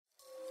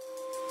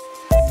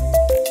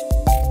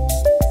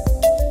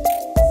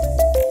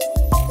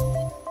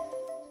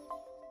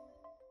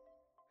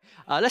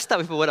Let's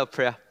start with a word of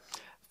prayer.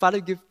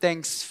 Father, give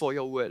thanks for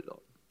your word,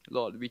 Lord.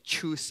 Lord, we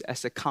choose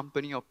as a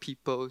company of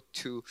people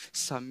to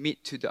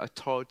submit to the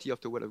authority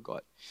of the word of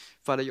God.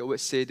 Father, your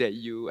word say that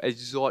you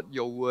exhort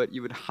your word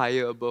even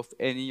higher above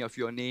any of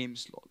your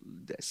names,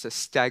 Lord. That's a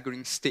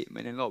staggering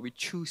statement. And Lord, we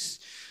choose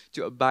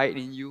to abide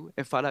in you.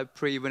 And Father, I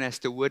pray even as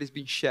the word is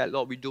being shared,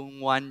 Lord, we don't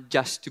want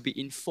just to be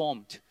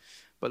informed,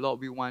 but Lord,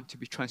 we want to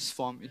be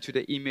transformed into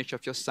the image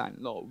of your Son.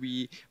 Lord,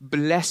 we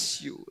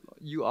bless you. Lord,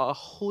 you are a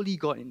holy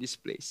God in this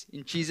place.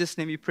 In Jesus'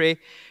 name we pray,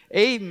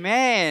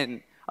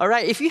 amen. All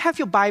right, if you have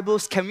your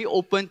Bibles, can we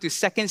open to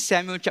 2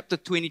 Samuel chapter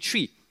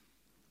 23?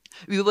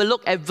 We will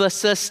look at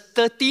verses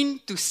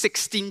 13 to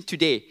 16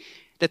 today.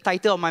 The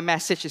title of my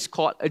message is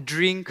called A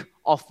Drink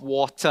of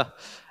Water.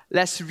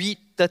 Let's read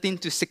 13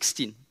 to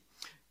 16.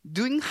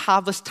 During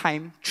harvest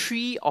time,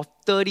 3 of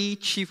 30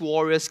 chief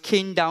warriors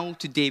came down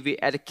to David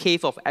at the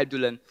cave of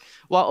Adullam,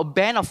 while a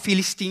band of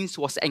Philistines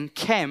was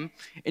encamped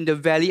in the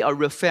valley of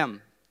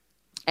Rephaim.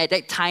 At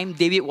that time,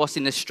 David was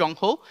in a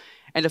stronghold,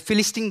 and the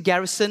Philistine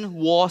garrison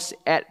was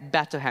at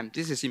Bethlehem.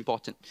 This is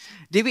important.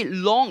 David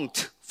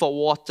longed for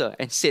water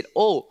and said,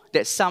 "Oh,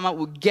 that someone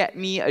would get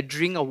me a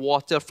drink of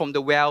water from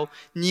the well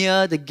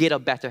near the gate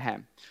of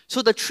Bethlehem."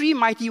 So the 3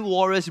 mighty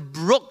warriors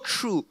broke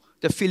through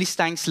the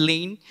Philistines'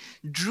 lane,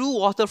 drew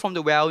water from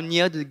the well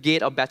near the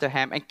gate of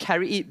Bethlehem, and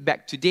carried it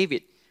back to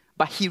David.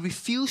 But he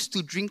refused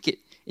to drink it.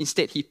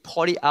 Instead, he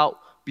poured it out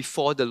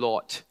before the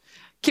Lord.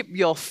 Keep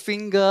your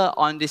finger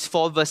on these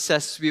 4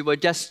 verses. We will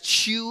just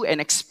chew and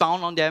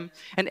expound on them.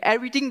 And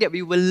everything that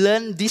we will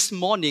learn this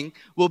morning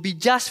will be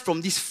just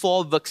from these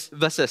 4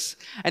 verses.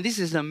 And this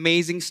is an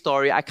amazing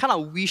story. I kind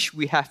of wish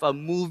we have a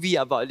movie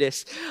about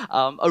this.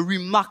 A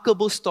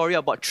remarkable story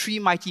about 3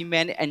 mighty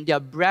men and their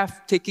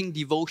breathtaking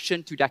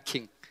devotion to their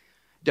king.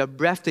 Their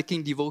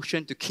breathtaking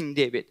devotion to King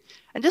David.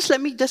 And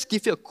let me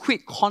give you a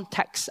quick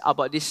context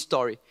about this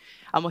story.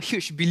 I'm a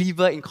huge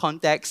believer in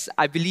context.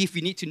 I believe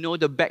we need to know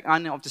the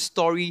background of the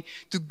story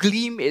to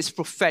glean its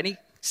prophetic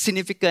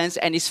significance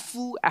and its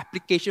full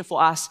application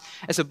for us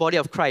as a body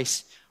of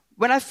Christ.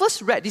 When I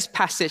first read this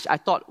passage, I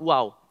thought,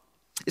 wow,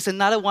 it's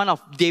another one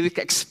of David's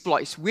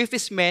exploits with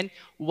his men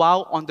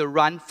while on the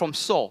run from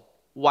Saul.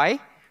 Why?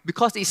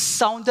 Because it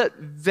sounded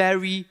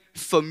very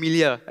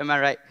familiar, am I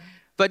right?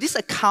 But this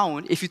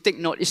account, if you take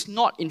note, is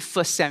not in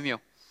 1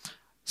 Samuel.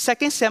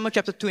 2 Samuel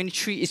chapter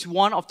 23 is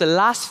one of the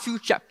last few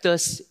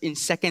chapters in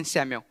 2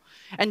 Samuel.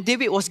 And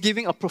David was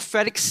giving a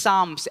prophetic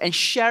psalms and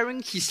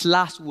sharing his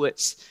last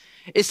words.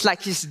 It's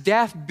like his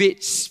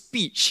deathbed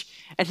speech.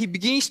 And he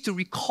begins to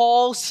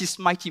recall his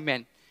mighty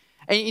men.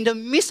 And in the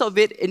midst of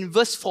it, in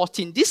verse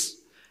 14, this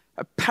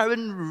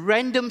apparent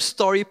random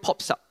story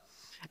pops up.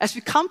 As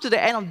we come to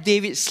the end of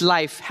David's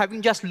life,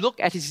 having just looked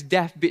at his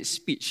deathbed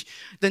speech,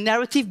 the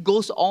narrative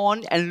goes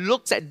on and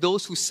looks at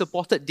those who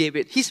supported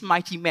David, his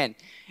mighty men.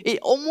 It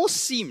almost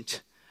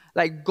seemed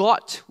like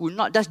God would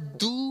not just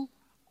do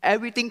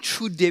everything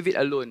through David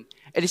alone.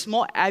 It is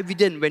more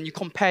evident when you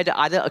compare the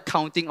other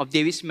accounting of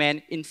David's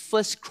men in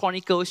 1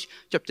 Chronicles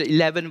chapter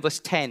 11 verse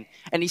 10.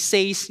 And it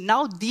says,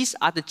 "Now these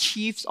are the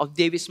chiefs of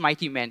David's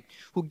mighty men,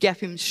 who gave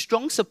him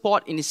strong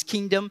support in his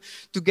kingdom,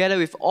 together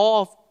with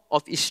all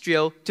of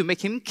Israel, to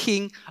make him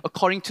king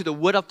according to the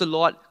word of the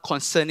Lord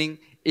concerning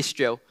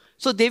Israel."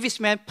 So David's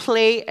men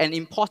play an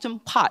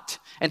important part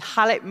and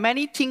highlight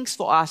many things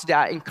for us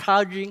that are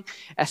encouraging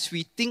as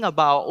we think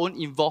about our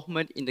own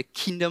involvement in the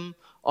kingdom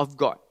of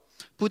God.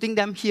 Putting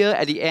them here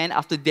at the end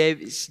after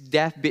David's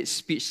deathbed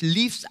speech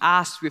leaves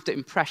us with the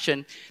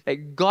impression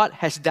that God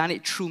has done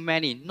it through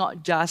many,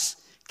 not just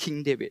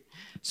King David.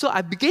 So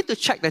I began to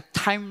check the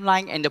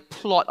timeline and the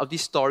plot of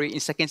this story in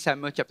 2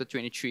 Samuel chapter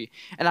 23.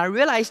 And I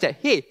realized that,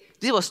 hey,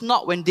 this was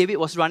not when David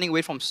was running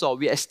away from Saul.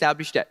 We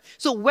established that.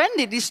 So when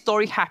did this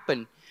story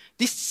happen?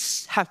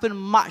 This happened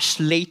much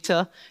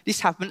later.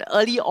 This happened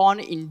early on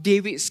in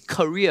David's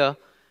career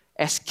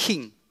as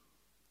king.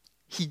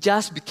 He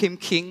just became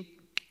king,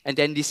 and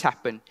then this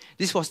happened.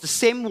 This was the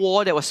same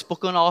war that was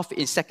spoken of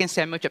in 2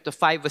 Samuel chapter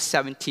 5 verse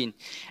 17.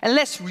 And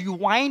let's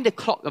rewind the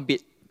clock a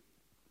bit.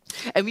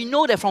 And we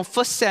know that from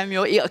 1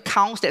 Samuel, it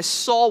accounts that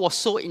Saul was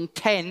so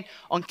intent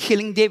on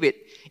killing David.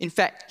 In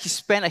fact, he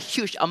spent a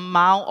huge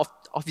amount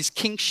of his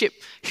kingship,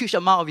 huge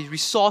amount of his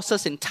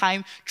resources and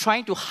time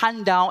trying to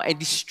hunt down and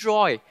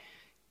destroy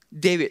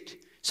David.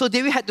 So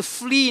David had to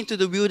flee into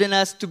the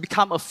wilderness to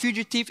become a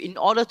fugitive in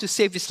order to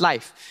save his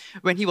life.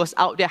 When he was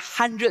out there,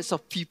 hundreds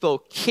of people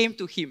came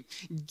to him,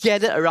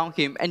 gathered around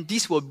him, and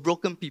these were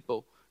broken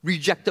people,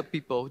 rejected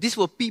people. These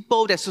were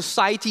people that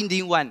society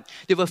didn't want.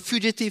 They were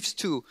fugitives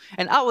too.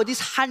 And out of these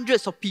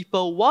hundreds of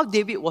people, while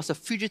David was a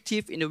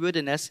fugitive in the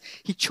wilderness,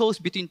 he chose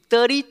between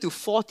 30 to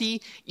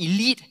 40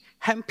 elite,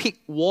 handpicked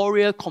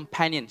warrior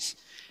companions.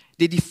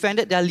 They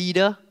defended their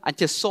leader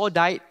until Saul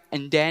died,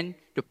 and then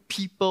the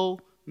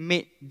people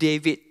made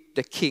David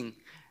the king.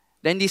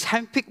 Then these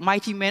handpicked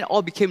mighty men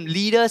all became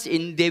leaders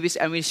in David's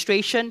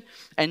administration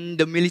and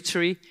the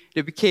military.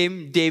 They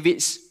became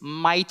David's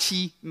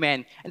mighty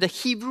men. And the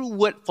Hebrew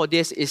word for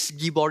this is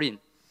Giborim.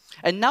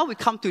 And now we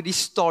come to this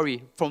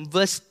story from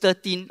verse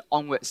 13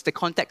 onwards. The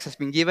context has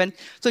been given.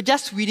 So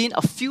just within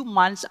a few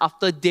months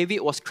after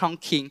David was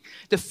crowned king,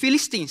 the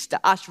Philistines, the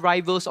arch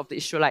rivals of the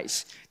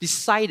Israelites,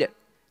 decided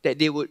that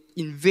they would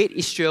invade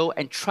Israel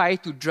and try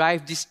to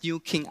drive this new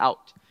king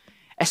out.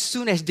 As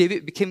soon as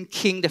David became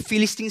king, the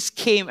Philistines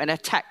came and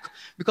attacked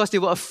because they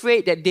were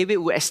afraid that David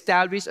would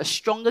establish a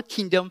stronger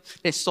kingdom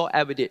than Saul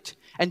ever did.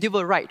 And they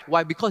were right.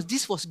 Why? Because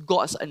this was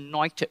God's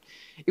anointed.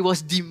 It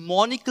was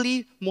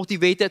demonically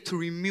motivated to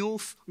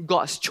remove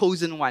God's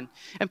chosen one.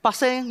 And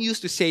Pastor Yang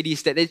used to say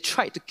this, that they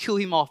tried to kill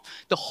him off.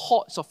 The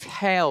hordes of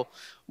hell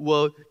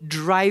were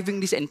driving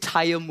this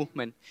entire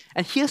movement.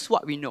 And here's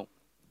what we know.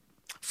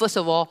 First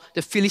of all,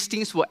 the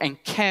Philistines were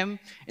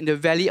encamped in the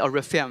valley of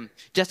Rephaim,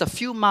 just a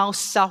few miles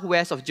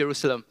southwest of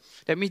Jerusalem.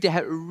 That means they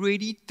had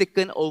already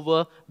taken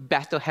over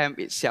Bethlehem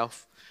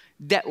itself.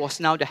 That was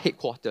now the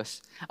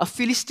headquarters. A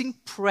Philistine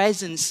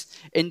presence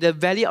in the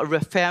valley of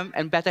Rephaim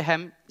and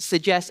Bethlehem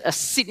suggests a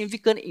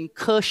significant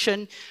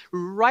incursion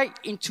right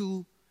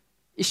into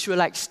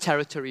Israelites'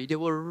 territory. They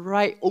were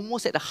right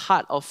almost at the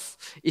heart of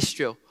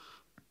Israel.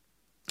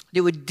 They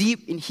were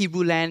deep in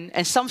Hebrew land,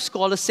 and some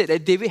scholars said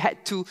that David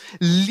had to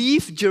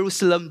leave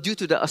Jerusalem due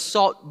to the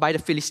assault by the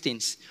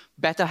Philistines.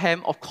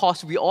 Bethlehem, of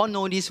course, we all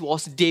know this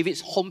was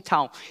David's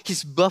hometown,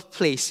 his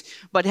birthplace.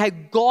 But they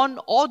had gone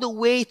all the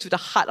way to the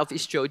heart of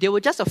Israel. They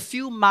were just a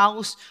few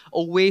miles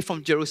away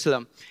from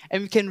Jerusalem.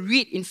 And we can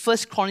read in 1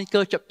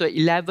 Chronicles chapter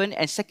 11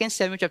 and 2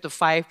 Samuel chapter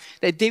 5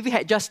 that David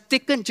had just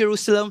taken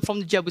Jerusalem from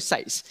the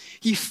Jebusites.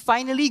 He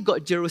finally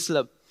got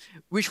Jerusalem,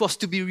 which was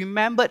to be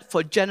remembered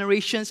for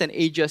generations and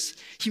ages.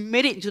 He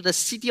made it into the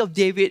city of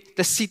David,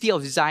 the city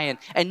of Zion.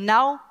 And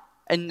now,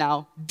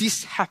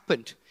 this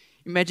happened.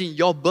 Imagine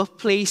your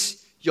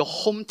birthplace, your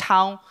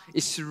hometown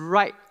is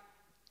right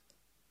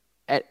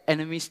at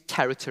enemy's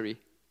territory.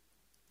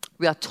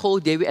 We are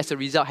told David, as a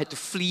result, had to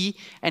flee,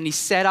 and he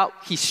set up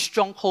his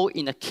stronghold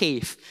in a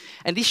cave.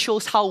 And this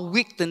shows how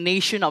weak the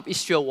nation of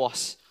Israel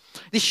was.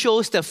 This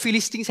shows the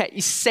Philistines had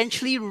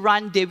essentially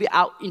run David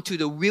out into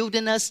the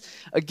wilderness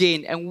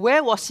again. And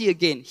where was he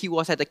again? He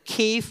was at the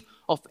cave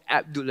of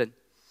Adullam.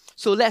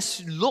 So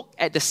let's look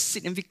at the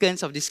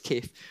significance of this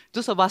cave.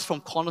 Those of us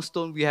from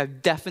Cornerstone, we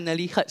have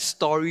definitely heard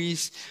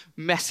stories,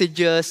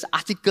 messages,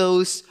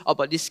 articles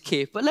about this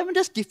cave. But let me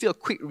just give you a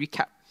quick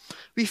recap.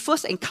 We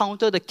first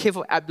encounter the cave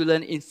of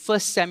Adullam in 1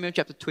 Samuel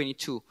chapter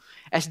 22.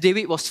 As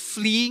David was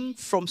fleeing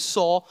from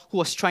Saul, who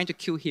was trying to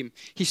kill him,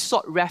 he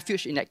sought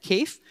refuge in that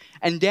cave,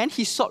 and then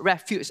he sought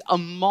refuge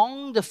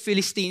among the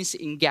Philistines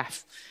in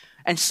Gath.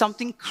 And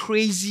something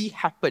crazy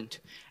happened.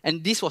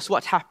 And this was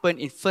what happened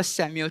in 1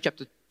 Samuel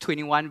chapter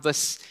 21,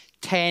 verse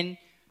 10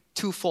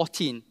 to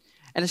 14.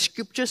 And the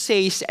scripture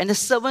says, "And the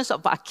servants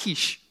of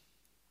Achish,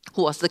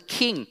 who was the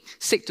king,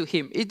 said to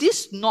him, 'Is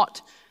this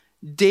not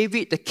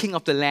David, the king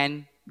of the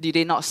land? Did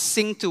they not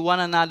sing to one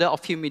another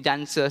of him with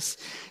dances?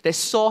 That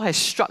Saul has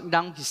struck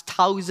down his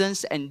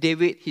thousands and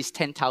David his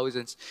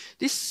 10,000s.'"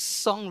 This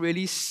song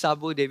really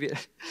sabotaged David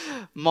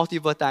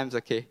multiple times,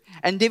 okay?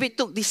 And David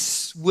took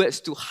these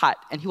words to heart,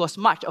 and he was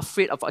much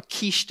afraid of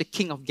Achish, the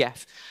king of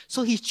Gath.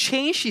 So he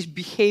changed his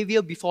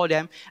behavior before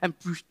them and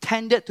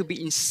pretended to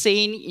be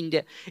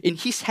insane in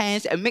his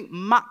hands and make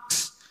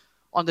marks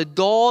on the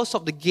doors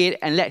of the gate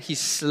and let his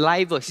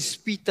saliva, his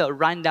spittle,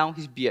 run down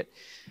his beard.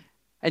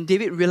 And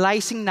David,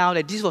 realizing now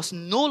that this was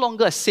no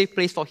longer a safe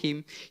place for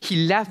him,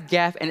 he left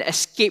Gath and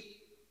escaped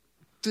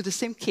to the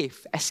same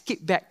cave,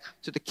 escaped back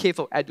to the cave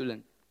of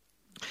Adullam.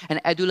 And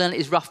Adullam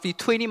is roughly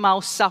 20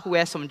 miles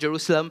southwest from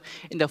Jerusalem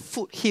in the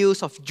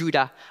foothills of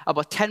Judah,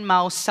 about 10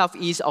 miles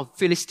southeast of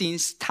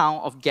Philistines' town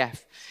of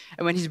Gath.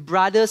 And when his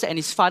brothers and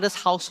his father's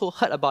household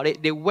heard about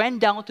it, they went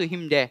down to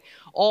him there.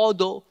 All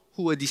those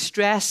who were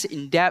distressed,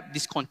 in debt,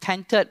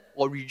 discontented,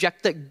 or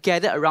rejected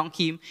gathered around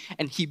him,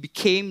 and he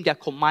became their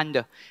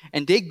commander.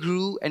 And they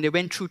grew, and they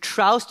went through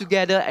trials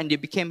together, and they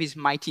became his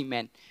mighty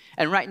men.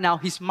 And right now,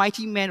 his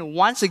mighty men,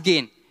 once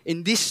again,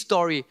 in this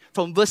story,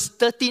 from verse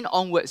 13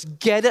 onwards,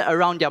 gathered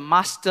around their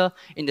master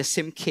in the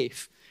same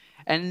cave.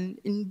 And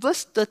in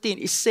verse 13,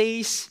 it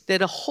says that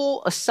the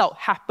whole assault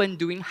happened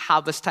during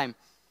harvest time.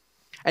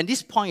 And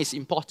this point is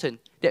important.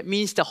 That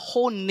means the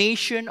whole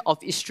nation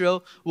of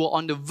Israel were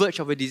on the verge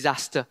of a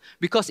disaster.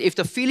 Because if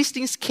the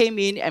Philistines came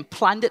in and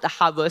plundered the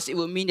harvest, it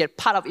would mean that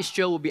part of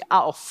Israel would be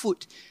out of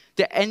food,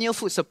 the annual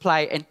food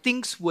supply, and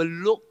things were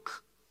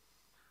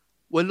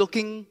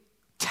looking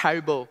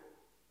terrible,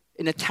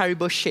 in a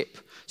terrible shape.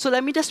 So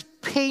let me just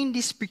paint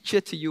this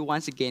picture to you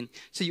once again,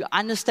 so you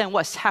understand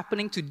what's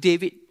happening to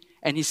David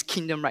and his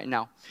kingdom right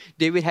now.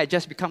 David had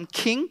just become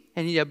king,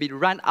 and he had been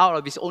run out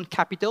of his own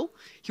capital.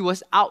 He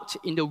was out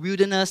in the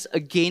wilderness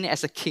again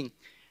as a king.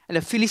 And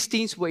the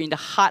Philistines were in the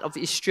heart of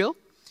Israel.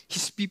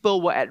 His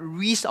people were at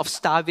risk of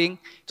starving.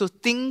 So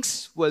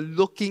things were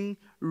looking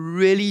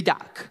really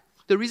dark.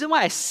 The reason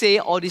why I say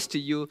all this to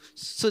you,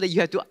 so that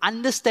you have to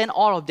understand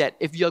all of that,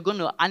 if you're going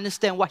to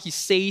understand what he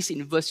says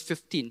in verse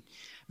 15.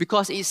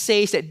 Because it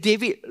says that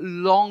David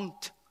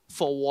longed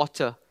for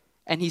water.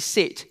 And he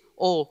said,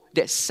 oh,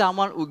 that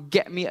someone would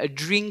get me a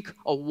drink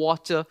of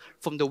water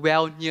from the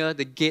well near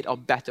the gate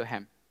of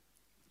Bethlehem.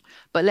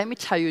 But let me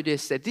tell you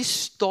this, that this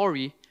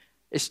story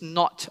is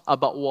not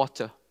about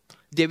water.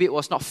 David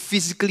was not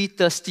physically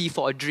thirsty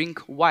for a drink.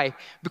 Why?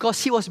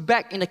 Because he was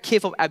back in the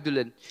cave of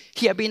Adullam.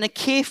 He had been in a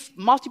cave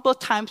multiple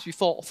times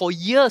before, for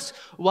years,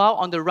 while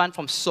on the run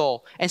from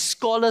Saul. And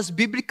scholars,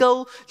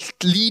 biblical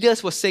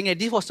leaders were saying that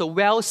this was a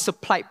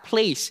well-supplied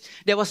place.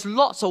 There was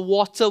lots of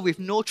water with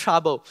no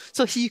trouble.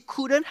 So he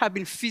couldn't have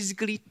been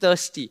physically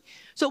thirsty.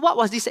 So what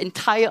was this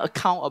entire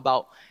account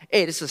about?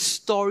 It is a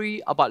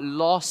story about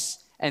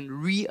lost and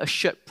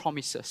reassured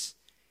promises.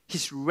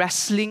 He's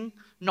wrestling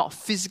not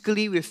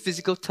physically with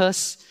physical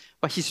thirst,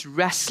 but he's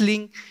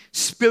wrestling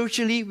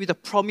spiritually with the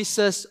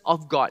promises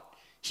of God.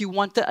 He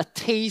wanted a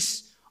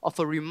taste of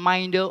a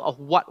reminder of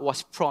what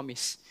was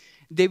promised.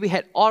 David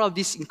had all of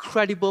these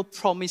incredible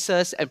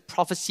promises and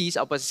prophecies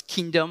about his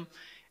kingdom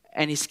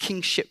and his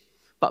kingship.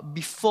 But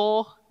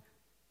before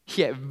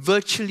he had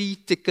virtually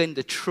taken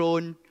the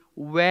throne,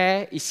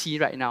 where is he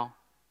right now?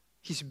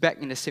 He's back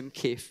in the same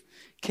cave.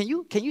 Can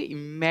you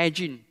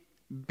imagine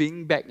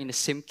being back in the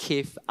same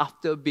cave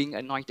after being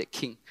anointed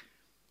king?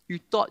 You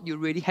thought you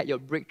already had your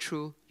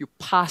breakthrough. You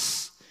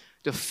passed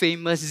the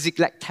famous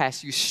Ziklag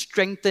test. You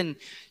strengthened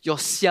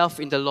yourself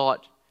in the Lord.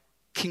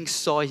 King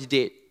Saul is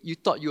dead. You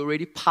thought you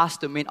already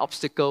passed the main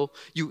obstacle.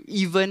 You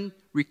even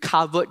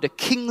recovered the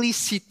kingly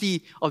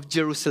city of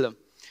Jerusalem.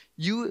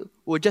 You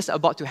were just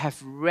about to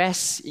have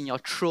rest in your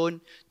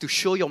throne to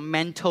show your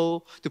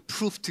mantle, to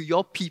prove to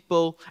your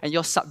people and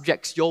your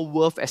subjects your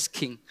worth as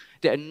king.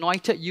 They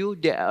anointed you,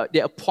 they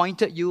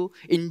appointed you.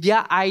 In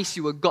their eyes,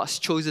 you were God's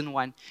chosen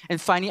one. And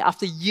finally,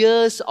 after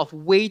years of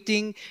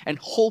waiting and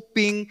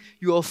hoping,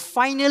 you were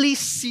finally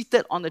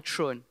seated on the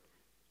throne.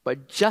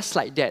 But just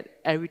like that,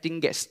 everything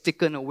gets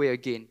taken away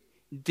again.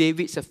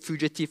 David's a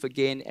fugitive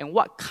again. And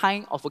what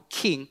kind of a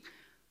king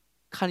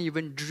can't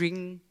even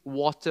drink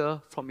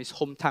water from his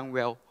hometown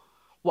well?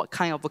 What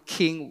kind of a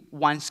king,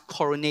 once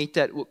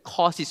coronated, would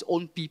cause his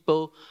own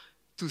people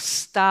to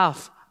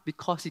starve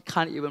because he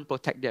can't even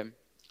protect them?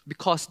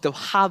 Because the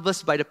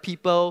harvest by the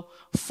people,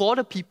 for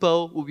the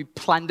people, will be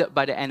plundered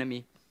by the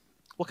enemy.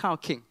 What kind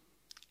of king?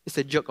 It's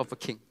a jerk of a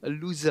king, a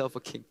loser of a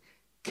king.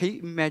 Can you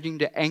imagine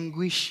the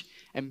anguish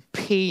and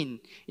pain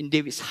in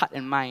David's heart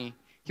and mind?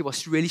 He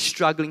was really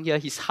struggling here.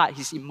 His heart,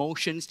 his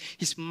emotions,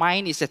 his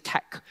mind is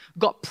attacked.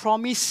 God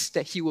promised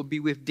that he would be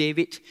with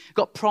David.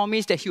 God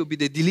promised that he would be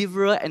the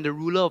deliverer and the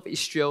ruler of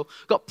Israel.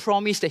 God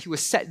promised that he would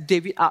set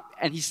David up,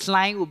 and his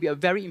line will be a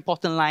very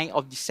important line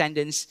of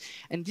descendants.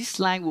 And this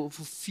line will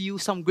fulfill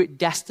some great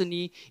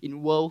destiny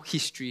in world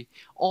history.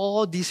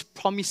 All these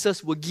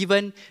promises were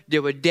given. They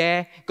were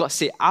there. God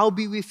said, I'll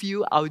be with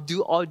you. I'll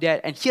do all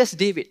that. And here's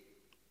David.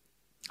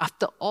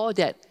 After all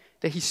that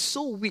he's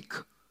so weak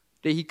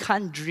that he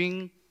can't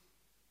drink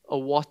a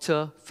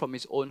water from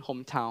his own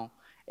hometown.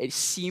 It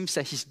seems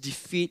that his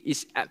defeat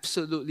is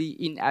absolutely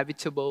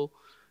inevitable.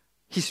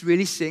 He's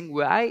really saying,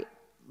 will I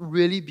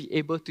really be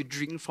able to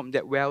drink from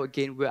that well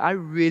again? Will I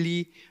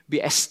really be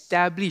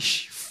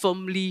established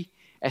firmly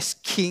as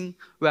king?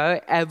 Will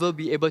I ever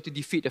be able to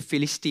defeat the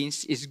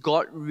Philistines? Is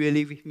God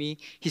really with me?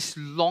 He's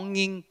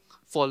longing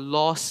for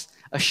lost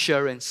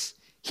assurance.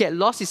 He had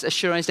lost his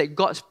assurance that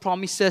God's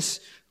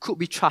promises could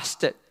be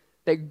trusted,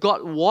 that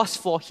God was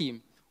for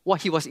him.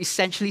 What he was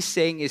essentially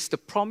saying is, the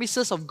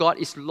promises of God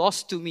is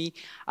lost to me.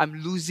 I'm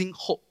losing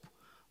hope.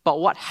 But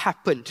what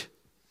happened?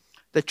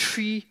 The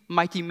three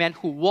mighty men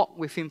who walked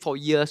with him for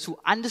years, who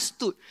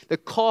understood the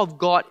call of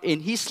God in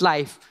his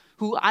life,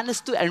 who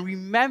understood and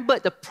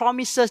remembered the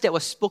promises that were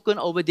spoken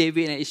over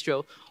David and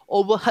Israel,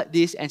 overheard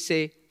this and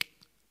say,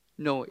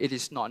 no, it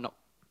is not.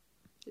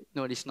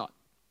 No, it is not.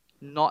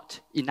 Not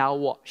in our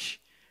watch.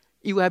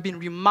 It would have been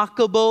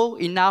remarkable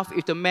enough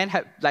if the man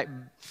had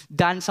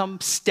done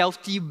some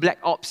stealthy black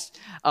ops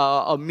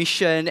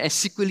mission and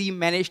secretly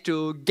managed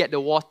to get the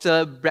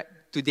water back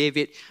to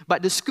David.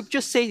 But the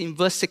scripture says in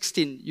verse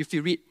 16, if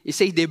you read, it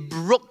says they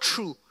broke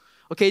through.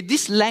 Okay,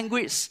 this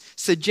language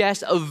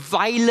suggests a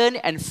violent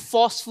and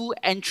forceful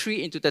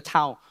entry into the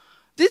town.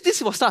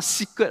 This was not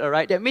secret, all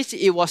right? That means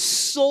it was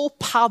so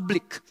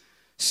public,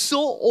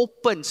 so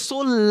open, so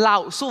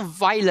loud, so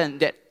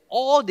violent that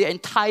all the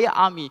entire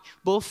army,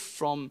 both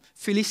from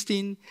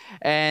Philistine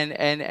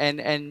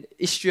and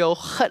Israel,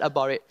 heard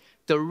about it.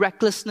 The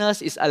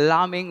recklessness is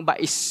alarming, but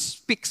it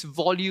speaks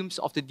volumes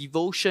of the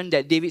devotion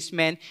that David's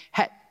men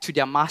had to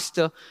their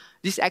master.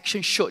 This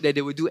action showed that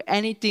they would do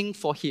anything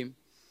for him.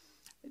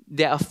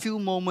 There are a few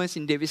moments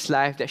in David's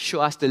life that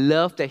show us the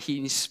love that he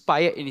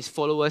inspired in his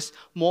followers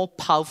more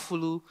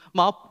powerfully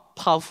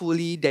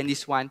than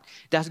this one.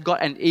 Thus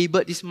God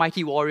enabled these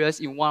mighty warriors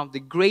in one of the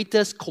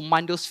greatest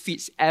commandos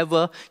feats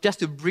ever, just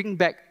to bring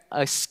back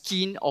a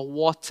skin of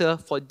water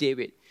for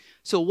David.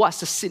 So what's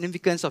the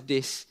significance of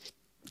this?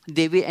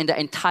 David and the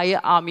entire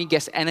army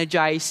gets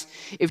energized.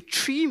 If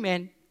three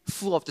men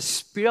full of the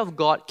Spirit of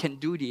God can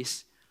do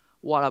this,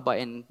 what about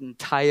an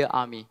entire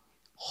army?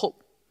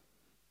 Hope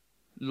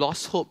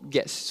lost hope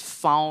gets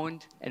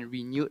found and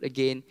renewed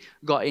again.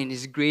 God in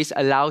His grace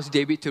allows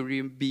David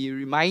to be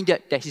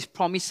reminded that His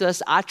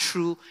promises are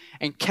true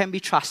and can be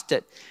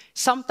trusted.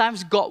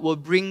 Sometimes God will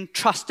bring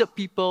trusted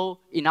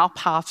people in our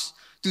paths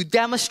to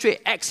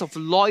demonstrate acts of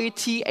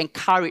loyalty and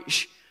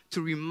courage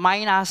to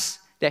remind us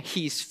that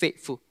He is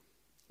faithful.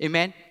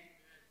 Amen?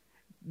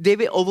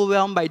 David,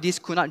 overwhelmed by this,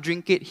 could not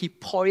drink it. He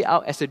poured it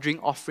out as a drink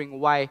offering.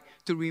 Why?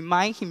 To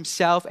remind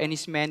himself and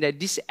his men that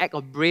this act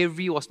of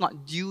bravery was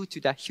not due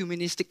to their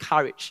humanistic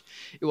courage.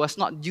 It was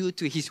not due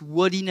to his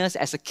worthiness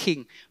as a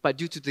king, but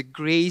due to the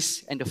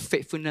grace and the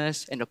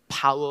faithfulness and the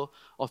power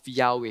of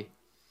Yahweh.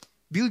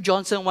 Bill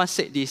Johnson once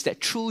said this,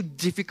 that through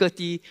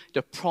difficulty,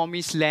 the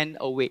promised land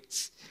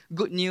awaits.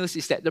 Good news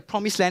is that the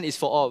promised land is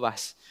for all of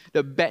us.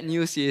 The bad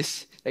news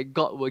is that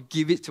God will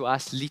give it to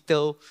us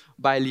little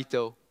by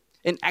little.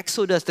 In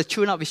Exodus, the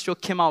children of Israel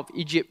came out of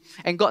Egypt,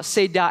 and God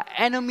said, there are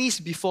enemies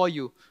before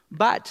you,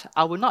 but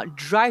I will not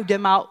drive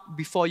them out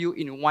before you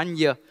in 1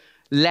 year,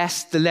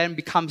 lest the land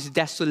becomes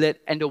desolate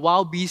and the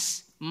wild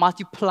beasts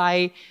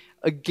multiply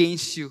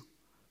against you.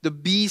 The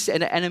beasts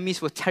and the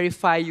enemies will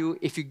terrify you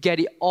if you get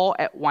it all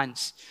at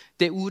once.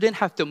 They wouldn't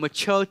have the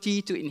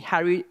maturity to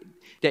inherit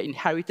their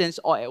inheritance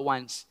all at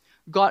once.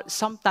 God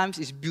sometimes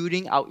is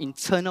building our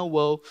internal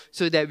world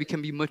so that we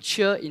can be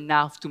mature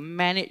enough to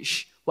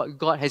manage what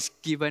God has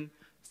given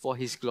for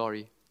His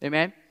glory.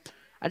 Amen?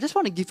 I just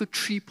want to give you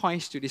 3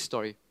 points to this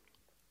story.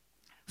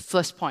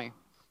 First point,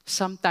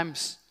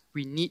 sometimes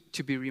we need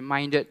to be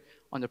reminded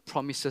on the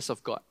promises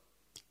of God.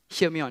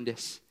 Hear me on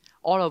this.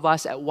 All of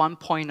us at one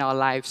point in our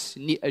lives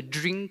need a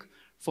drink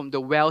from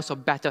the wells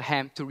of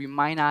Bethlehem to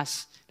remind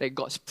us that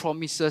God's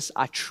promises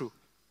are true.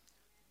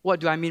 What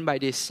do I mean by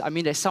this? I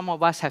mean that some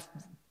of us have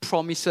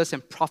promises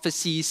and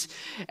prophecies,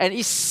 and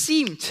it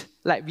seemed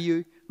like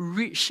we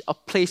reached a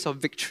place of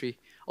victory,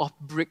 of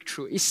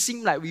breakthrough. It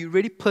seemed like we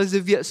really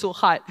persevered so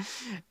hard.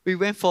 We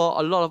went for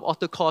a lot of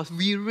altar calls.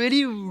 We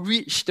really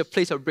reached the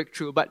place of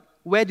breakthrough, but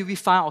where do we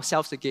find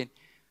ourselves again?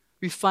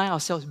 We find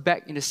ourselves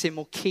back in the same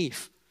old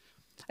cave.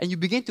 And you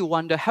begin to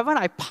wonder, haven't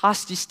I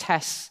passed this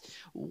test?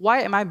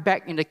 Why am I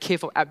back in the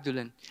cave of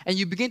Adullam? And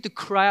you begin to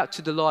cry out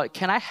to the Lord,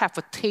 can I have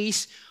a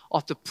taste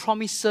of the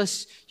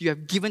promises you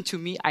have given to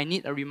me? I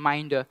need a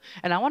reminder.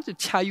 And I want to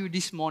tell you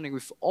this morning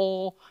with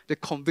all the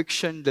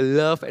conviction, the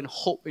love and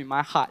hope in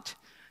my heart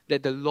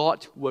that the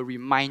Lord will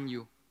remind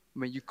you.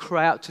 When you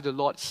cry out to the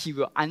Lord, He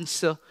will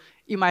answer.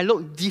 It might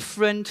look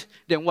different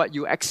than what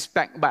you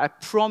expect, but I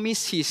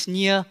promise He is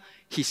near,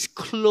 He's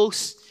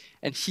close,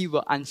 and He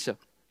will answer.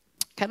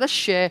 Can I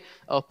share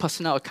a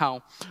personal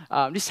account?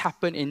 This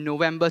happened in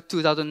November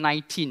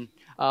 2019.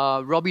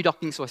 Robbie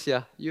Dawkins was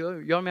here. You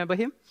remember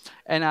him?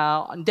 And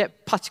on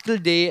that particular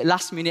day,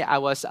 last minute, I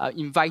was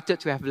invited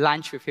to have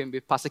lunch with him,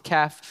 with Pastor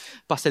Kev,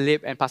 Pastor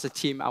Lip, and Pastor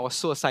Tim. I was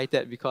so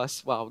excited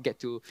because, wow, get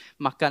to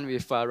makan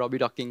with Robbie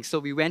Dawkins. So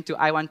we went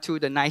to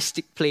I-12, the nice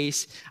steak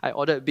place. I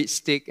ordered a big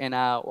steak, and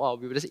wow,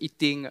 we were just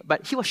eating.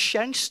 But he was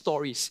sharing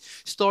stories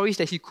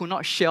that he could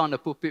not share on the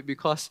pulpit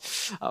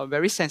because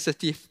very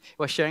sensitive. He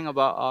was sharing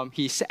about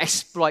his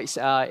exploits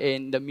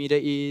in the Middle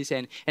East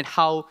and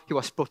how he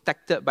was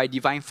protected by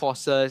divine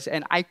forces.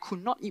 And I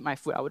could not eat my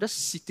food. I was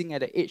just sitting at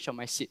the edge of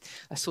my seat.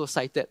 I was so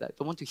excited that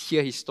I want to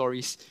hear his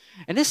stories.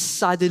 And then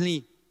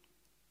suddenly,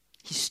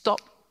 he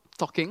stopped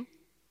talking.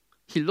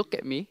 He looked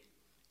at me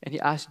and he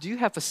asked, do you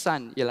have a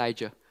son,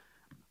 Elijah?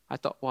 I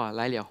thought, wow,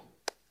 lai liao.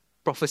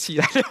 Prophecy.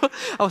 I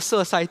was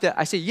so excited.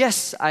 I said,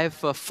 yes, I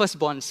have a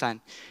firstborn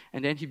son.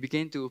 And then he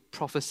began to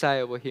prophesy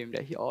over him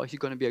that he's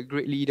going to be a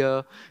great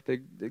leader,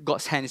 that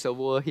God's hand is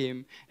over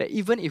him, that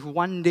even if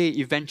one day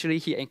eventually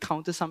he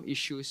encounters some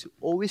issues,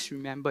 always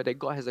remember that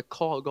God has a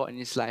call of God in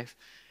his life.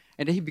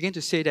 And then he began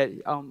to say that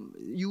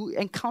you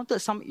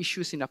encountered some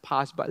issues in the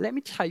past, but let me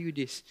tell you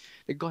this,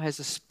 that God has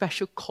a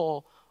special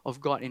call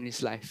of God in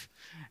his life.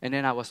 And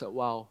then I was like,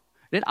 wow.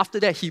 Then after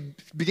that, he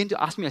began to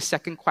ask me a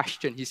second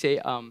question. He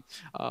said,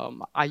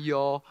 are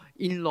your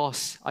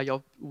in-laws, are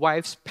your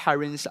wife's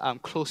parents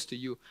close to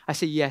you? I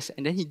said, yes.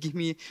 And then he gave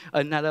me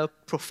another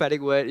prophetic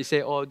word. He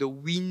said, the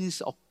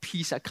winds of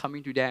peace are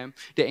coming to them.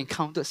 They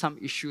encountered some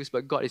issues,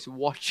 but God is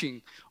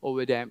watching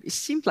over them. It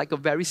seemed like a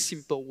very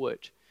simple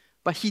word.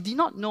 But he did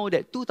not know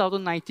that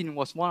 2019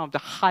 was one of the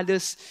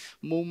hardest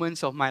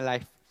moments of my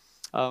life.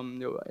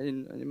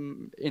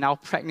 In our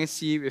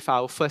pregnancy with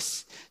our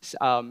first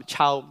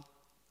child,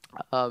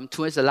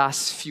 towards the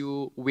last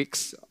few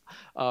weeks,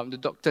 the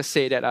doctor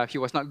said that he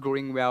was not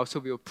growing well,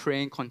 so we were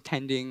praying,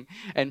 contending,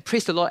 and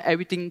praise the Lord,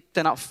 everything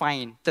turned out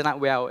fine, turned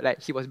out well,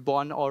 like he was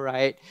born all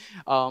right.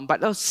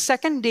 But the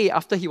second day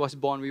after he was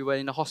born, we were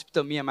in the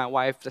hospital, me and my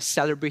wife,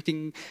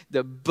 celebrating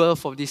the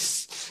birth of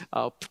this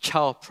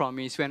child of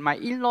promise, when my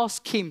in-laws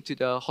came to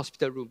the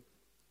hospital room.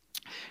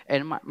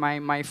 And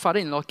my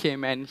father-in-law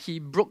came and he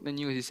broke the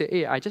news. He said,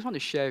 hey, I just want to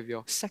share with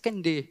you.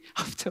 Second day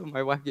after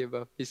my wife gave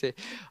birth, he said,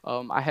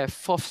 I have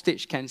 4th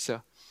stage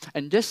cancer.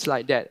 And just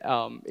like that,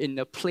 in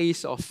the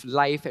place of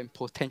life and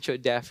potential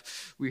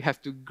death, we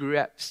have to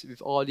grasp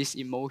with all these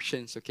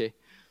emotions, okay?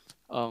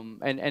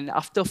 And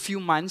after a few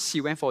months,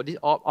 he went for this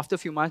op. After a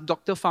few months,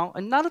 doctor found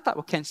another type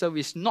of cancer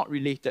which is not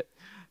related.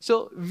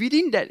 So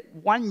within that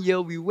 1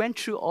 year, we went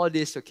through all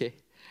this, okay?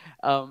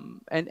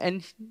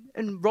 And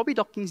Robbie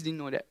Dawkins didn't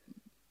know that.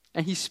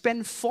 And he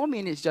spent 4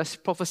 minutes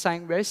just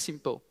prophesying, very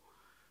simple.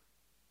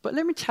 But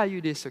let me tell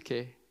you this,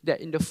 okay?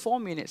 That in the 4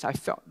 minutes, I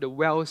felt the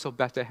wells of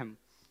Bethlehem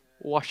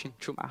washing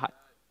through my heart.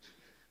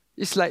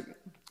 It's like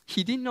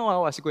he didn't know what I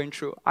was going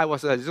through. I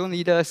was a zone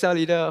leader, cell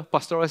leader,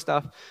 pastoral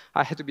staff.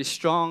 I had to be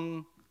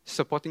strong,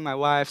 supporting my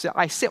wife. So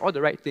I said all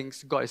the right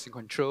things. God is in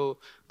control.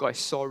 God is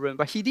sovereign.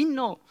 But he didn't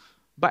know.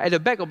 But at the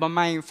back of my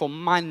mind for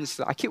months,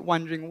 I keep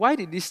wondering, why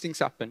did these things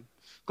happen?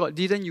 God,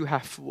 didn't you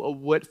have a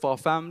word for our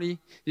family?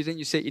 Didn't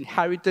you say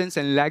inheritance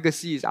and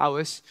legacy is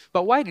ours?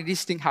 But why did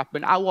this thing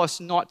happen? I was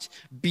not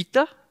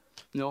bitter.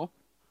 No,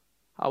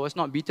 I was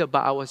not bitter,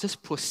 but I was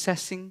just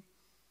processing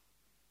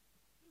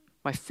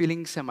my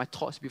feelings and my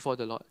thoughts before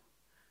the Lord.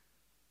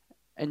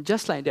 And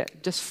just like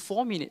that, just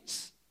 4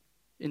 minutes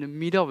in the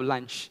middle of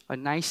lunch, a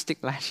nice steak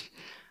lunch,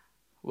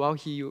 while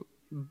he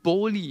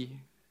boldly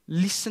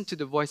listened to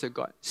the voice of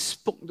God,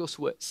 spoke those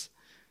words,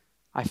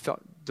 I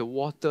felt the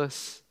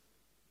waters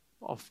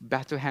of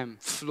Bethlehem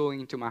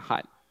flowing into my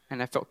heart.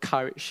 And I felt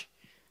courage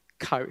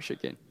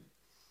again.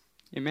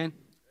 Amen.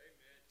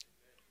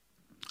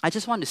 I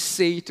just want to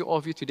say to all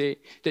of you today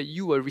that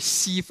you will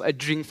receive a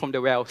drink from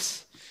the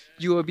wells.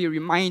 You will be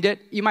reminded.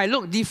 It might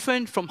look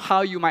different from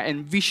how you might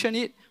envision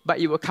it, but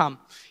it will come.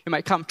 It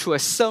might come through a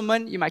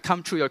sermon. It might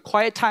come through your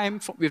quiet time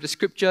with the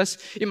scriptures.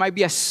 It might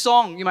be a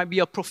song. It might be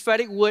a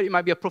prophetic word. It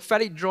might be a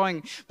prophetic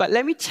drawing. But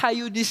let me tell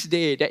you this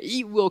day that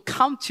it will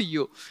come to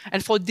you.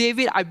 And for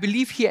David, I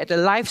believe he had a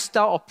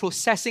lifestyle of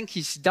processing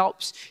his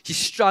doubts, his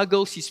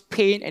struggles, his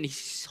pain, and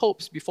his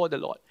hopes before the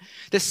Lord.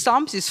 The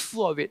Psalms is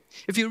full of it.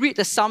 If you read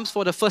the Psalms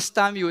for the first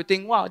time, you would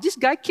think, wow, this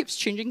guy keeps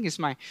changing his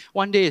mind.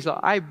 One day it's like,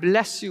 I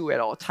bless you at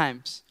all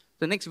times.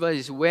 The next verse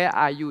is, where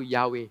are you,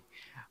 Yahweh?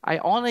 I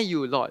honor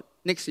you, Lord.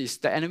 Next is,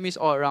 the enemies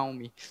all around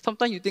me.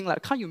 Sometimes you think,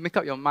 like, can't you make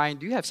up your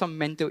mind? Do you have some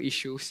mental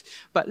issues?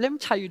 But let me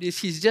tell you this,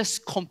 he's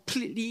just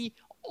completely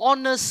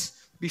honest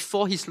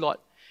before his Lord.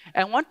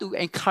 And I want to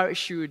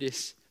encourage you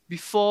this.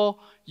 Before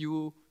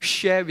you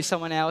share with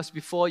someone else,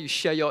 before you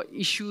share your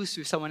issues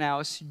with someone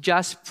else,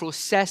 just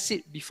process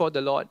it before the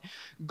Lord.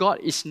 God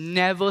is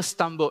never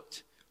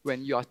stumbled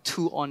when you are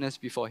too honest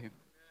before Him.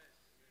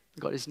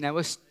 God is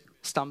never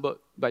stumbled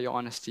by your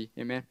honesty.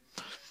 Amen.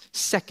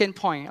 Second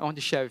point I want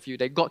to share with you,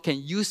 that God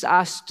can use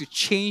us to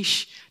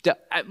change the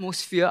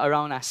atmosphere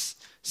around us.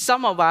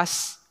 Some of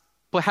us,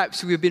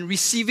 perhaps we've been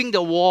receiving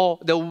the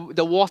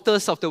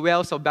waters of the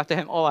wells of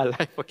Bethlehem all our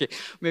life, okay?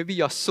 Maybe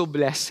you're so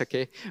blessed,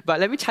 okay? But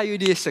let me tell you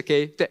this,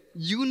 okay? That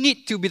you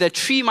need to be the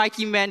 3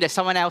 mighty men that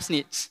someone else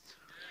needs.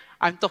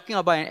 I'm talking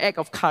about an act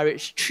of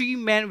courage. 3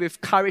 men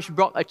with courage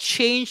brought a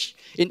change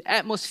in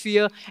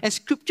atmosphere, and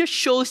scripture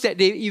shows that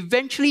they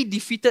eventually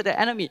defeated the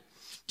enemy.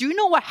 Do you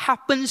know what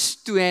happens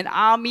to an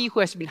army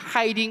who has been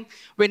hiding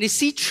when they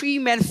see 3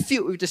 men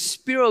filled with the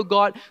Spirit of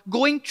God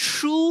going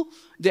through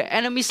the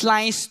enemy's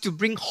lines to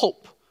bring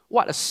hope?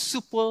 What a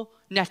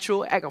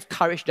supernatural act of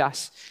courage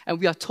does. And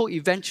we are told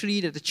eventually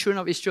that the children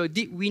of Israel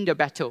did win the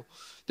battle.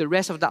 The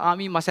rest of the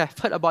army must have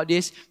heard about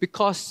this.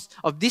 Because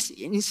of this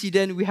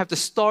incident, we have the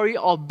story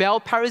of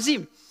Baal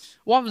Perazim,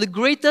 one of the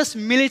greatest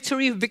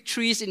military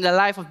victories in the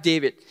life of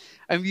David.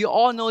 And we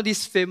all know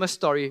this famous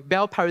story.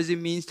 Baal Perazim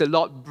means the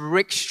Lord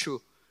breaks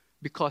through.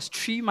 Because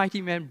 3 mighty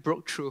men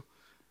broke through.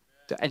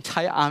 The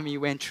entire army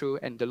went through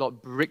and the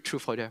Lord broke through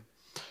for them.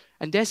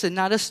 And there's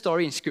another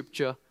story in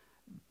scripture,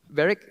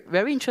 very,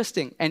 very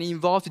interesting, and it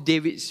involves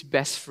David's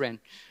best friend.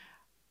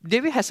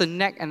 David has a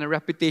knack and a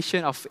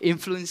reputation of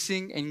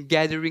influencing and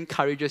gathering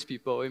courageous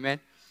people, amen?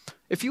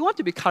 If you want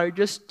to be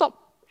courageous, stop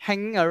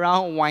hanging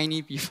around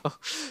whiny people.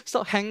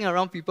 Stop hanging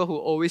around people who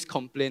always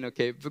complain,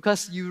 okay?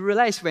 Because you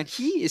realize when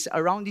he is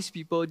around these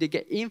people, they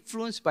get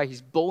influenced by his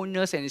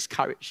boldness and his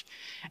courage.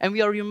 And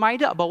we are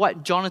reminded about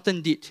what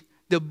Jonathan did.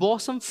 The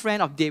bosom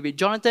friend of David,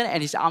 Jonathan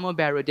and his armor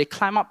bearer, they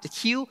climb up the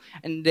hill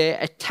and they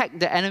attack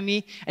the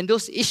enemy. And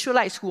those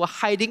Israelites who were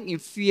hiding in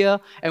fear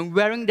and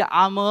wearing the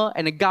armor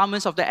and the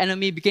garments of the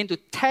enemy began to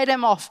tear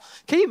them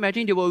off. Can you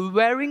imagine? They were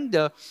wearing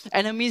the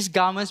enemy's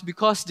garments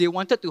because they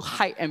wanted to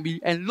hide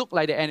and look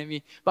like the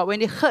enemy. But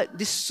when they heard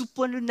this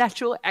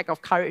supernatural act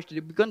of courage, they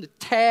began to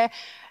tear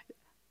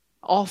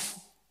off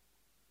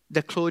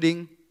the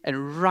clothing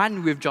and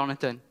run with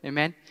Jonathan.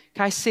 Amen.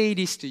 Can I say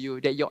this to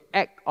you, that your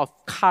act of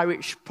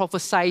courage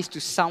prophesies to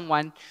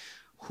someone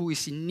who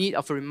is in need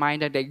of a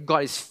reminder that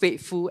God is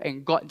faithful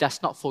and God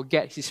does not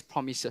forget His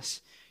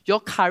promises. Your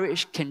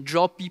courage can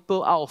draw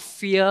people out of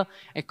fear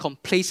and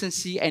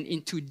complacency and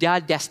into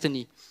their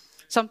destiny.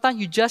 Sometimes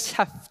you just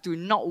have to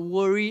not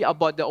worry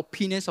about the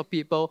opinions of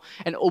people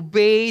and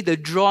obey the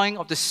drawing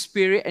of the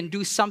Spirit and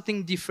do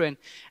something different.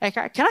 And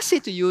can I say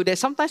to you that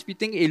sometimes we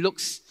think it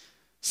looks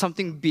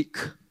something big,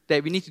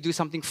 that we need to do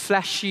something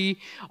flashy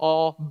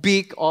or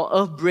big or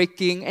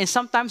earth-breaking. And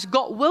sometimes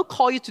God will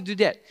call you to do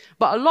that.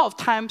 But a lot of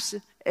times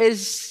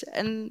it's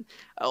an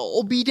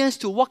obedience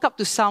to walk up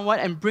to someone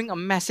and bring a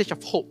message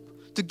of hope,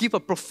 to give a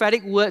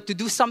prophetic word, to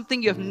do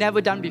something you have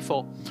never done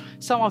before.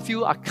 Some of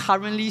you are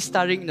currently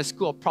studying in the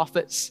school of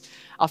prophets.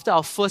 After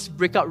our first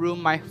breakout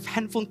room, my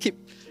handphone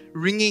kept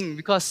ringing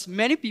because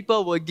many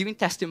people were giving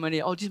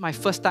testimony. Oh, this is my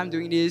first time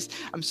doing this.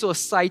 I'm so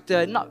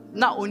excited.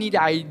 Not only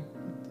that I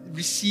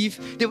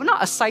received, they were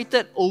not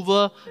excited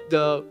over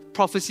the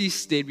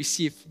prophecies they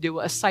received. They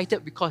were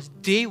excited because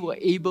they were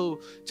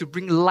able to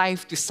bring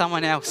life to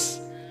someone else.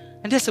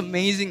 And that's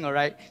amazing, all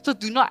right? So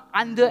do not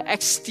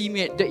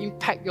underestimate the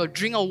impact your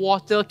drink of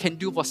water can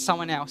do for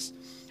someone else.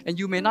 And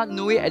you may not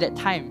know it at that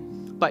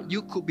time, but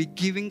you could be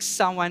giving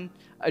someone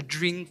a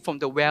drink from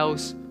the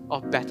wells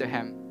of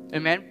Bethlehem.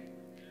 Amen?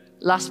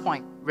 Last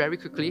point, very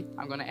quickly,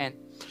 I'm going to end.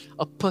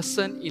 A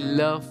person in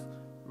love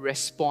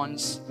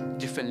responds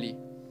differently.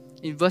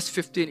 In verse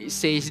 15, it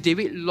says,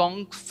 David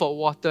longed for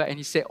water and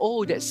he said,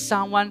 oh, that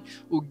someone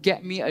would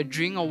get me a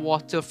drink of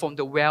water from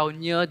the well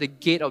near the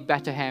gate of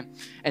Bethlehem.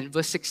 And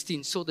verse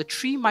 16, so the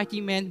three mighty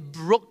men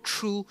broke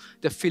through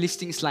the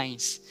Philistines'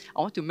 lines.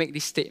 I want to make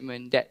this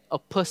statement that a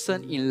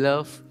person in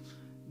love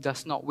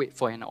does not wait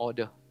for an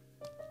order.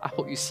 I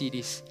hope you see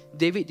this.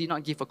 David did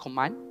not give a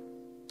command.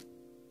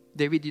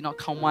 David did not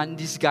command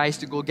these guys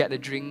to go get a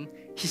drink.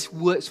 His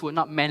words were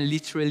not meant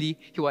literally.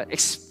 He was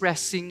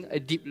expressing a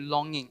deep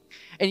longing.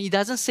 And he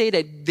doesn't say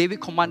that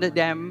David commanded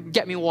them,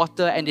 get me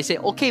water, and they say,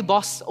 okay,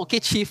 boss, okay,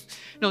 chief.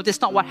 No, that's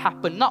not what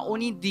happened. Not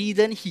only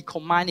didn't he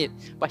command it,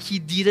 but he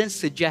didn't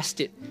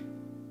suggest it.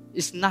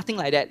 It's nothing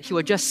like that. He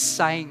was just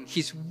sighing.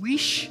 His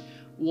wish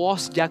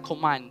was their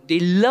command. They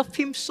loved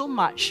him so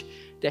much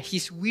that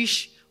his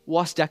wish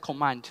was their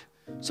command.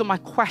 So my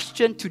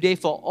question today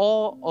for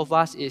all of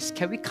us is,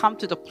 can we come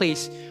to the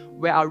place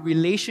where our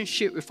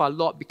relationship with our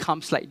Lord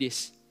becomes like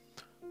this?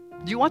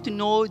 Do you want to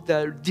know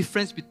the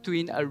difference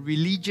between a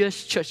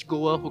religious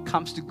churchgoer who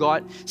comes to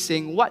God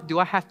saying, what do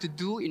I have to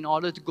do in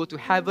order to go to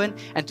heaven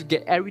and to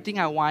get everything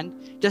I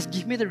want? Just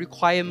give me the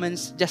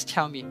requirements, just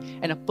tell me.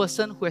 And a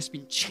person who has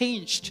been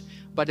changed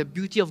by the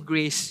beauty of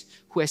grace,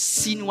 who has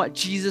seen what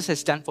Jesus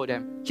has done for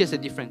them. Here's the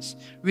difference.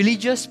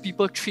 Religious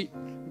people treat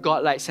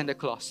God like Santa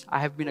Claus. I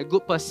have been a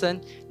good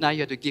person, now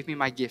you have to give me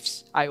my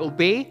gifts. I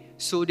obey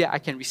so that I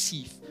can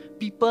receive.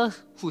 People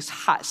whose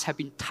hearts have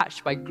been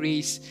touched by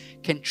grace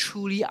can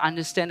truly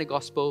understand the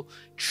gospel,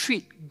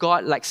 treat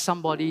God like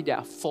somebody they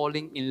are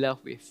falling in love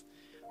with.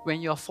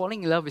 When you're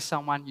falling in love with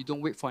someone, you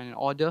don't wait for an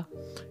order.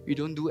 You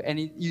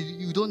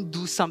don't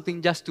do something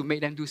just to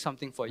make them do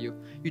something for you.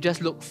 You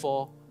just look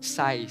for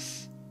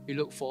sighs. You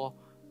look for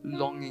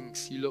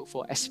longings, you look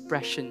for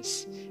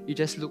expressions, you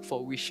just look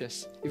for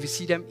wishes. If you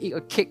see them eat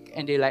a cake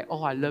and they're like,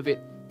 oh, I love it,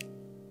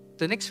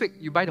 the next week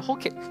you buy the whole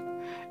cake.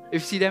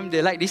 If you see them,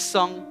 they like this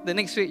song, the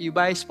next week you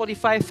buy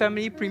Spotify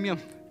Family Premium.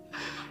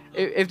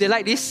 If they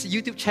like this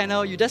YouTube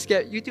channel, you just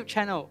get YouTube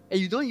channel. And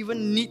you don't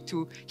even need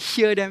to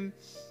hear them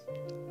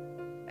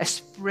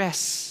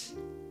express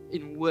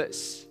in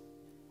words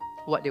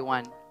what they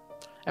want.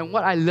 And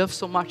what I love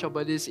so much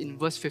about this, in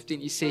verse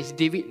 15, it says,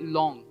 David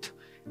longed.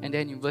 And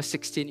then in verse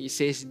 16, it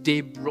says,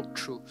 they broke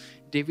through.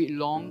 David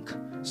longed,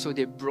 so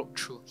they broke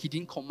through. He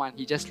didn't command,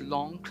 he just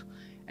longed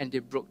and they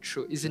broke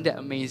through. Isn't that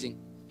amazing?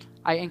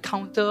 I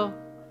encounter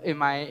in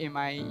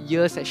my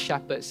years as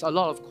shepherds a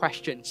lot of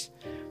questions.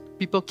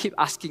 People keep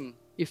asking,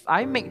 if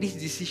I make this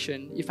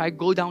decision, if I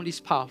go down this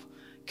path,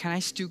 can I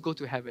still go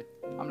to heaven?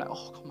 I'm like,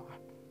 oh, come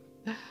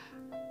on.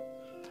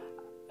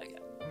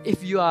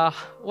 If you are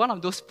one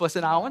of those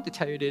persons, I want to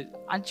tell you this.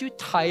 Aren't you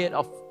tired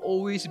of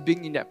always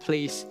being in that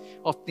place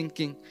of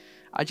thinking,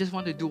 I just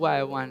want to do what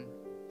I want,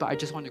 but I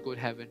just want to go to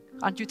heaven?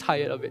 Aren't you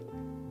tired of it?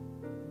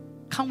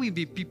 Can't we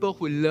be people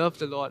who love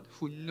the Lord,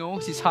 who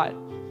knows His heart,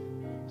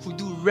 who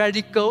do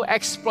radical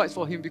exploits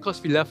for Him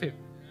because we love Him?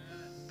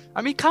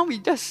 I mean, can't we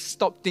just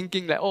stop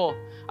thinking like, oh,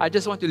 I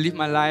just want to live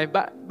my life,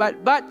 but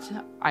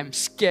I'm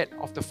scared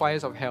of the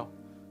fires of hell.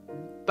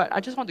 But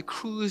I just want to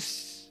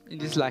cruise in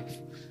this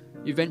life,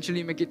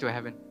 eventually make it to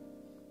heaven.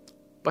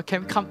 But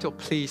can we come to a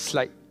place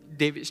like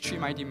David's three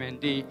mighty men?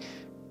 They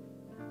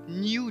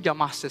knew their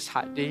master's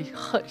heart. They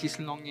heard his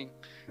longing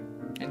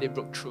and they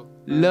broke through.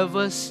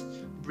 Lovers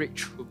break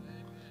through.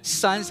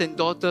 Sons and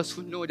daughters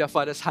who know their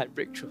father's heart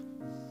break through.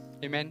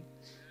 Amen.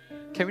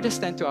 Can we just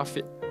stand to our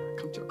feet?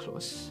 Come to a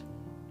close.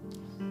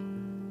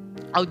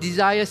 Our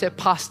desires as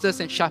pastors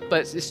and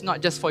shepherds is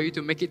not just for you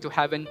to make it to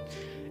heaven.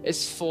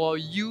 It's for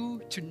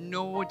you to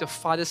know the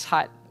Father's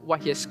heart,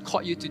 what He has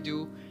called you to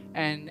do,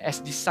 and as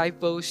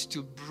disciples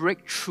to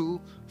break through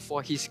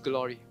for His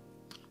glory.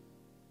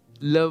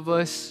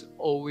 Lovers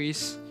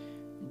always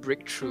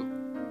break through.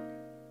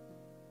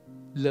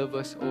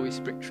 Lovers always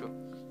break through.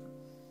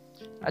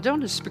 I just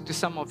want to speak to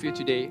some of you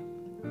today.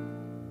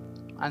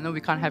 I know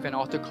we can't have an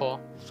altar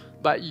call,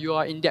 but you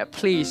are in that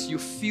place, you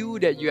feel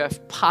that you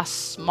have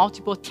passed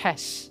multiple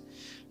tests.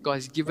 God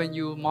has given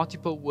you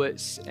multiple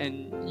words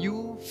and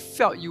you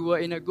felt you were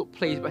in a good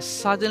place, but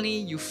suddenly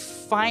you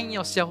find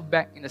yourself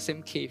back in the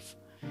same cave.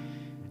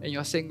 And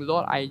you're saying,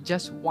 Lord, I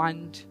just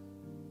want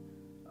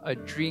a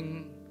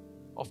drink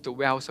of the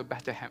wells of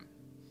Bethlehem.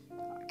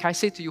 Can I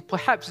say to you,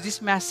 perhaps this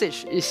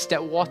message is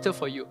that water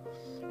for you.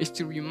 is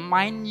to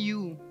remind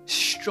you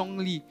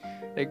strongly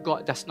that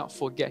God does not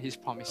forget His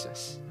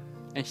promises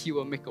and He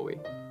will make a way.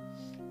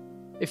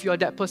 If you are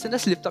that person,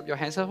 just lift up your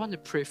hands. I want to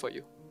pray for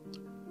you.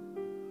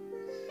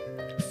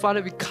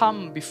 Father, we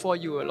come before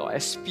you, Lord,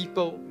 as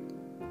people.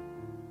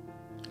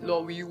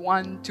 Lord, we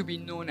want to be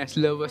known as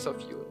lovers of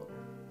you.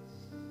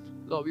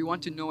 Lord, we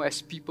want to know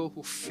as people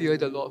who fear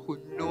the Lord, who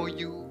know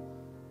you,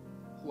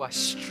 who are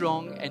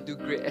strong and do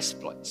great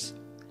exploits.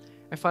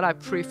 And Father, I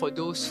pray for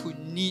those who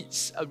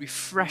needs a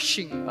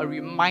refreshing, a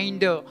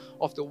reminder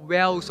of the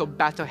wells of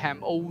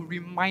Bethlehem, a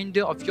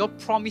reminder of your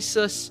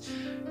promises,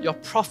 your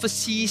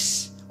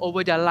prophecies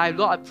over their life.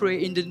 Lord, I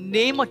pray in the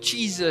name of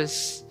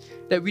Jesus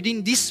that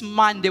within this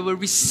month they will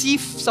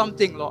receive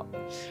something, Lord.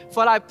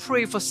 Father, I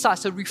pray for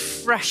such a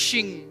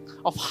refreshing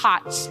of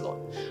hearts, Lord.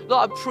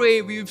 Lord, I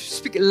pray we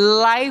speak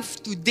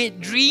life to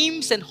dead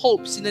dreams and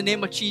hopes in the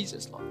name of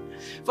Jesus, Lord.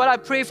 Father, I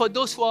pray for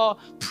those who are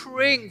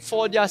praying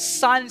for their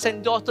sons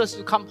and daughters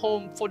to come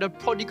home, for the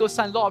prodigal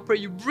son. Lord, I pray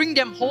you bring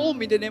them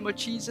home in the name of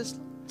Jesus.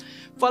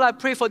 Father, I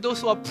pray for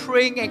those who are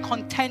praying and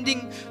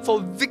contending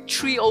for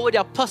victory over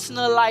their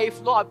personal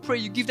life. Lord, I pray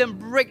you give them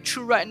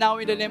breakthrough right now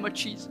in the name of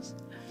Jesus.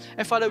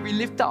 And Father, we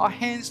lift up our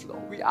hands,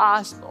 Lord. We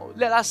ask, Lord,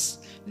 let us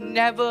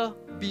never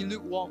be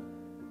lukewarm.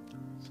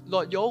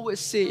 Lord, your words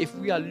say if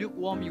we are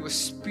lukewarm, you will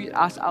spit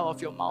us out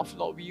of your mouth,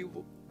 Lord. We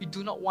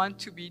do not want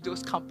to be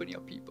those company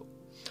of people.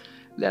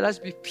 Let us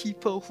be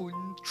people who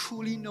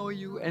truly know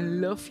you and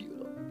love you,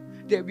 Lord.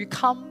 That we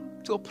come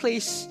to a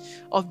place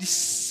of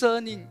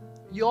discerning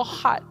your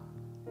heart,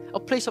 a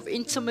place of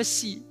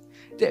intimacy,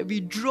 that we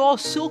draw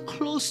so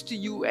close to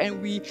you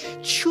and we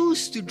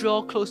choose to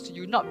draw close to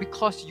you, not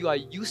because you are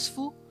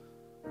useful,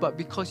 but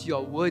because you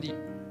are worthy.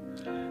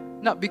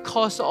 Not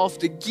because of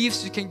the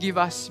gifts you can give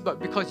us,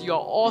 but because you are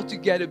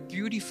altogether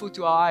beautiful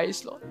to our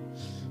eyes, Lord.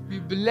 We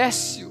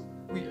bless you.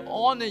 We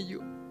honor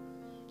you.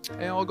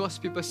 And all God's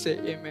people say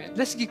amen.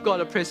 Let's give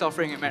God a praise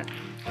offering, amen.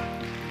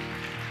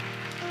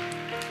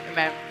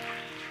 Amen.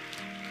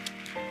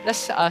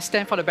 Let's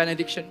stand for the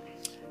benediction.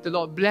 The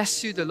Lord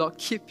bless you, the Lord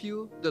keep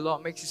you, the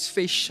Lord makes His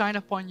face shine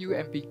upon you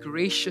and be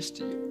gracious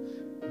to you.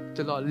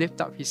 The Lord lift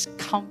up His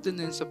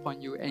countenance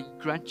upon you and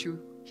grant you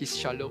His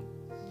shalom.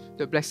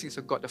 The blessings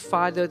of God the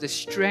Father, the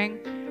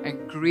strength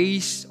and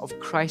grace of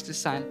Christ the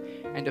Son,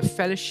 and the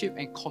fellowship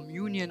and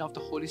communion of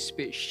the Holy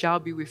Spirit shall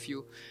be with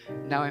you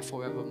now and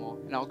forevermore.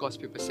 And all God's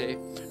people say,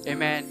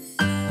 amen.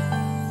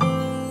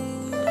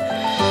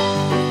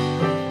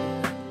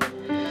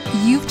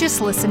 You've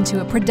just listened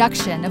to a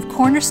production of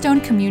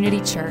Cornerstone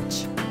Community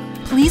Church.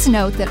 Please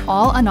note that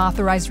all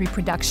unauthorized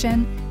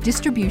reproduction,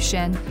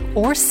 distribution,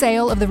 or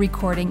sale of the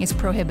recording is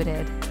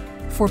prohibited.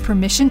 For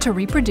permission to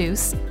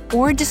reproduce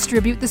or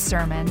distribute the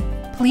sermon,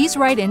 please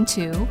write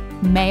into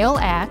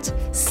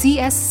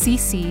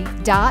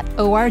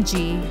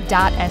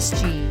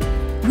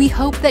mail@cscc.org.sg. We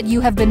hope that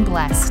you have been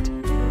blessed.